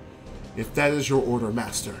 If that is your order,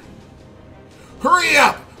 master. Hurry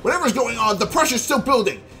up! Whatever's going on, the pressure's still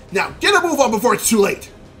building. Now, get a move on before it's too late.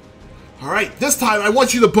 Alright, this time I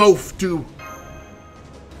want you to both do...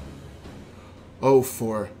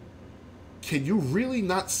 Oh, can you really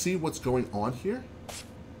not see what's going on here?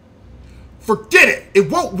 Forget it! It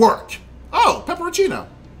won't work! Oh, Pepperoncino.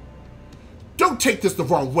 Don't take this the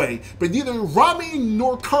wrong way, but neither Rami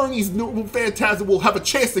nor Carney's noble phantasm will have a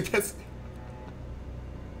chance against...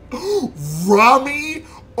 Rami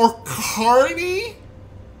or Carney?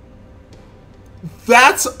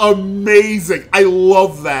 That's amazing. I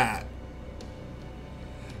love that.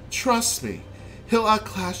 Trust me, he'll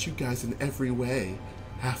outclass you guys in every way.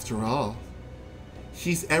 After all,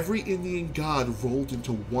 he's every Indian god rolled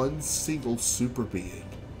into one single super being.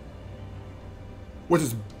 Which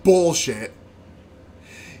is bullshit.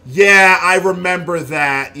 Yeah, I remember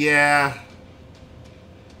that. Yeah.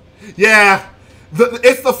 Yeah.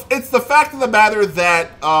 It's the fact of the matter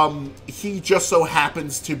that he just so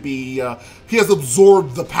happens to be he has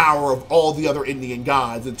absorbed the power of all the other Indian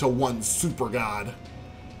gods into one super god.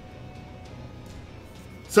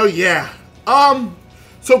 So yeah.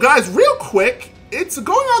 So guys, real quick, it's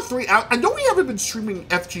going on 3 hours. I know we haven't been streaming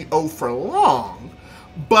FGO for long,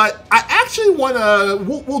 but I actually want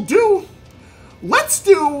to let's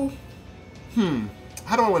do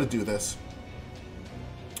how do I want to do this?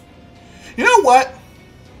 You know what?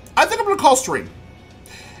 I think I'm going to call stream.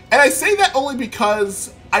 And I say that only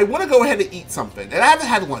because I want to go ahead and eat something. And I haven't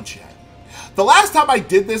had lunch yet. The last time I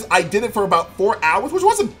did this, I did it for about 4 hours, which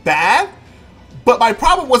wasn't bad. But my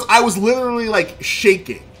problem was I was literally like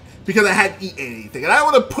shaking because I hadn't eaten anything. And I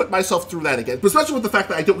don't want to put myself through that again, especially with the fact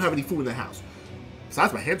that I don't have any food in the house.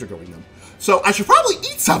 Besides, my hands are going numb. So I should probably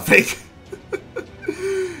eat something.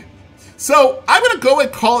 So I'm going to go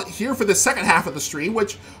and call it here for the second half of the stream,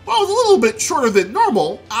 which, well, was a little bit shorter than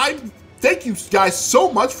normal. I thank you guys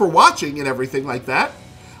so much for watching and everything like that.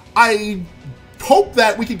 I hope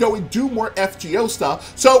that we can go and do more FGO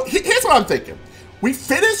stuff. So here's what I'm thinking. We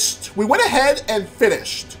went ahead and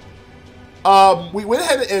finished. Mega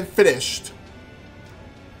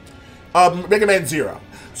Man Zero.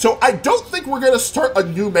 So I don't think we're going to start a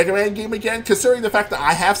new Mega Man game again, considering the fact that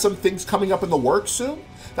I have some things coming up in the works soon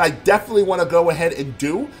that I definitely want to go ahead and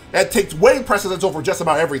do. That takes way precedence over just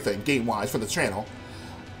about everything, game-wise, for the channel.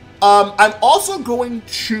 I'm also going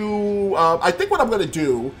to... I think what I'm going to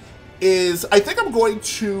do is... I think I'm going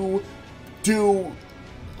to do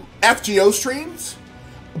FGO streams,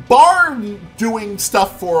 bar doing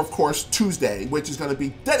stuff for, of course, Tuesday, which is going to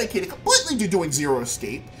be dedicated completely to doing Zero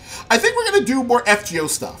Escape. I think we're going to do more FGO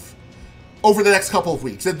stuff over the next couple of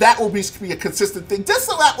weeks, and that will be a consistent thing, just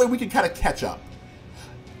so that way we can kind of catch up.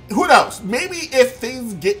 Who knows? Maybe if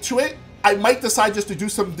things get to it, I might decide just to do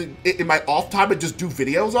something in my off time and just do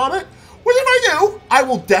videos on it. Which if I do, I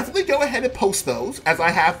will definitely go ahead and post those, as I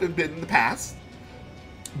have been in the past.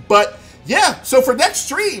 But yeah, so for next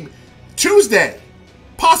stream, Tuesday,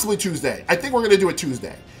 possibly Tuesday. I think we're going to do it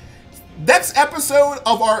Tuesday. Next episode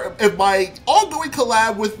of my ongoing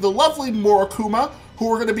collab with the lovely Morikuma,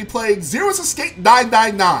 who are going to be playing Zero's Escape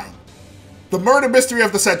 999, the murder mystery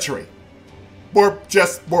of the century. More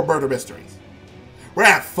murder mysteries. We're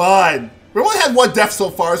having fun. We only had 1 death so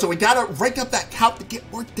far, so we gotta rank up that count to get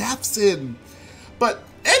more deaths in. But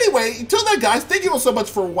anyway, until then, guys, thank you all so much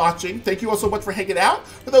for watching. Thank you all so much for hanging out.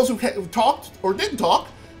 For those who talked or didn't talk,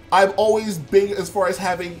 I've always been as far as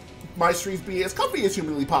having my streams be as comfy as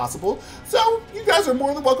humanly possible. So you guys are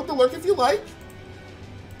more than welcome to lurk if you like.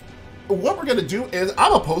 What we're gonna do is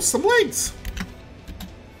I'm gonna post some links.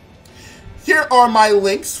 Here are my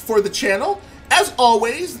links for the channel. As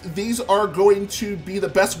always, these are going to be the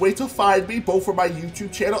best way to find me, both for my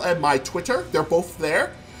YouTube channel and my Twitter. They're both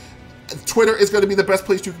there. Twitter is going to be the best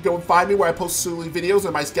place you can go and find me, where I post silly videos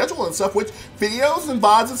and my schedule and stuff, which videos and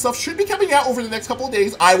VODs and stuff should be coming out over the next couple of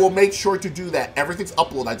days. I will make sure to do that. Everything's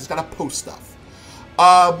uploaded. I just got to post stuff.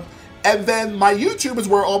 And then my YouTube is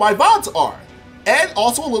where all my VODs are. And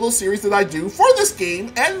also a little series that I do for this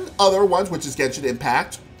game and other ones, which is Genshin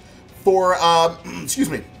Impact, for, excuse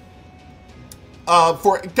me,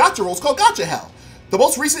 for gacha rolls called Gacha Hell. The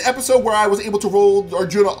most recent episode where I was able to roll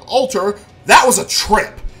Arjuna Alter, that was a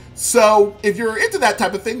trip. So if you're into that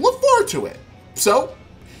type of thing, look forward to it. So,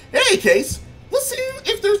 in any case, let's see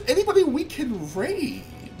if there's anybody we can raid.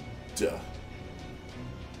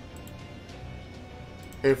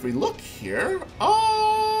 If we look here,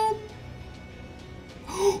 ooh,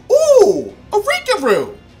 a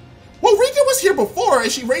Rika-Roo! Well, Rika was here before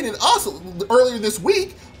and she raided us earlier this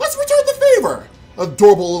week. Let's return the favor.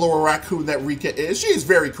 Adorable little raccoon that Rika is. She is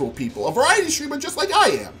very cool, people. A variety streamer just like I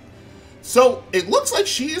am. So, it looks like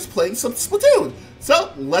she is playing some Splatoon.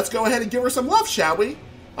 So, let's go ahead and give her some love, shall we?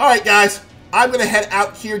 Alright, guys. I'm going to head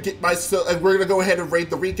out here, and we're going to go ahead and raid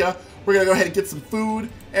the Rika. We're going to go ahead and get some food.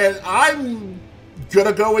 And I'm going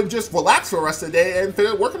to go and just relax for the rest of the day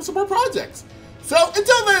and work on some more projects. So,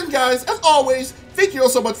 until then, guys, as always, thank you all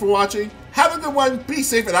so much for watching. Have a good one, be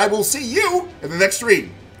safe, and I will see you in the next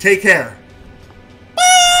stream. Take care.